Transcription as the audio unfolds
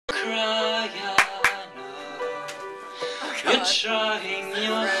cry, I know. You're trying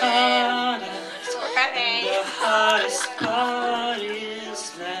your hardest, and the hardest part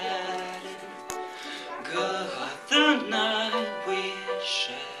is letting go of the night we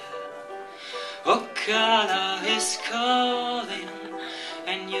share. Oh, color is calling,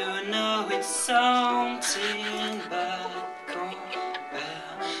 and you know it's something, but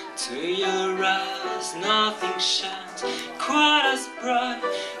compared to your eyes, nothing shines quite as bright.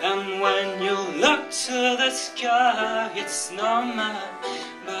 And when you look to the sky, it's not mine,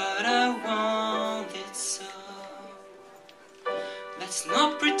 but I want it so. Let's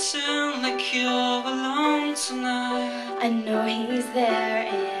not pretend like you're alone tonight. I know he's there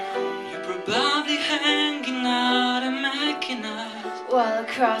and you're probably hanging out and making eyes while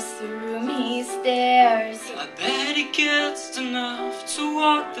across the room he stares. I bet he gets enough to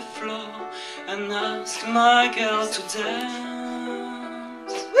walk the floor and ask my girl to dance.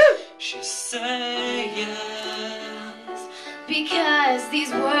 She say yes, because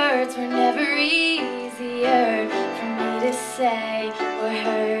these words were never easier for me to say or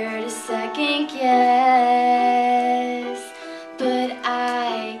her to second guess. But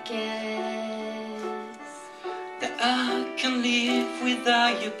I guess that I can live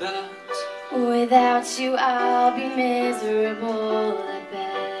without you, but without you I'll be miserable at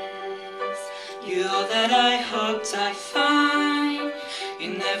best. You're that I hoped I'd find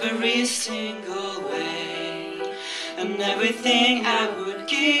in every single way, and everything I would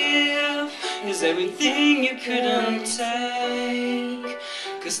give is everything you couldn't take.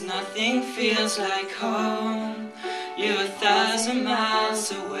 'Cause nothing feels like home, you're 1,000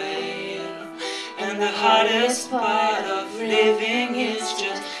 miles away, and the hardest part of living is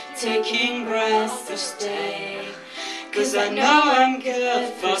just taking breath to stay. 'Cause I know I'm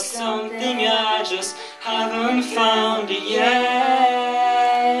good for something, I just haven't found it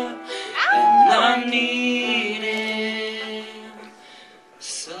yet, and I need it.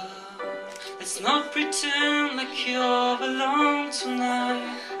 So let's not pretend like you're alone tonight.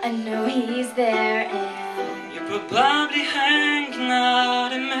 I know he's there and you're probably hanging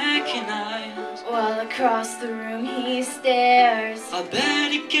out and making eyes while across the room he stares. I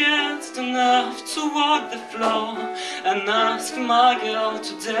bet he gets enough to walk the floor and ask my girl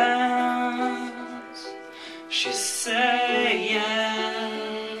to dance. She say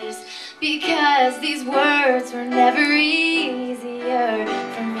yes, because these words were never easier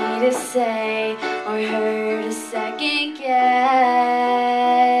for me to say or her to second guess.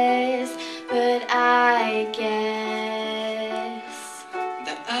 But I guess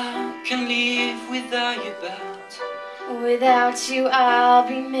that I can live without you, but without you I'll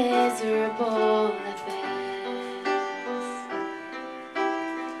be miserable at best.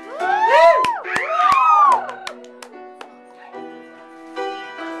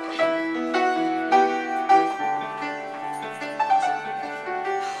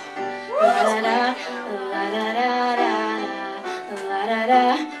 La da da, la da da da, la da da,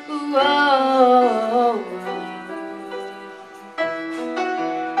 whoa.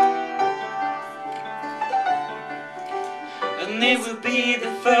 and it will be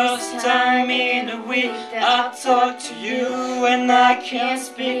the first time in a week I talk to you and I can't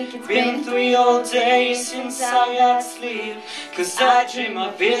speak. It's been 3 whole days since I got sleep, 'cause I dream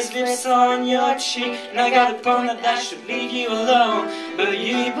of his lips on your cheek, and I got a bone that I should leave you alone, but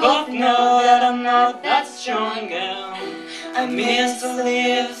you both know that I'm not that strong, and I miss the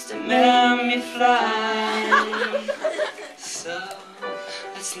lips that made me fly. So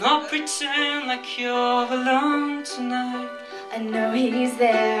let's not pretend like you're alone tonight. I know he's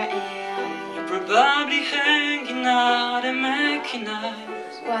there and you're probably hanging out and making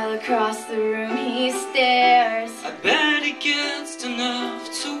eyes while across the room he stares. I bet he gets enough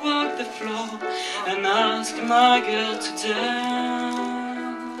to walk the floor and ask my girl to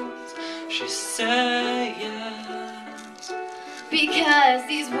dance. She say yes, because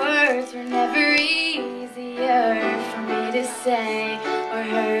these words were never easier for me to say or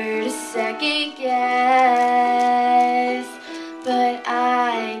her to second guess. But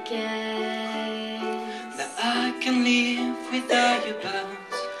I guess that I can live without you, but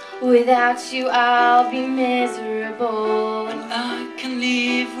without you I'll be miserable. and I can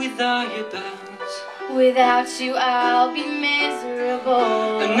live without you, but without you I'll be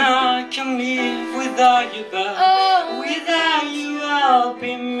miserable. and I can live without you, but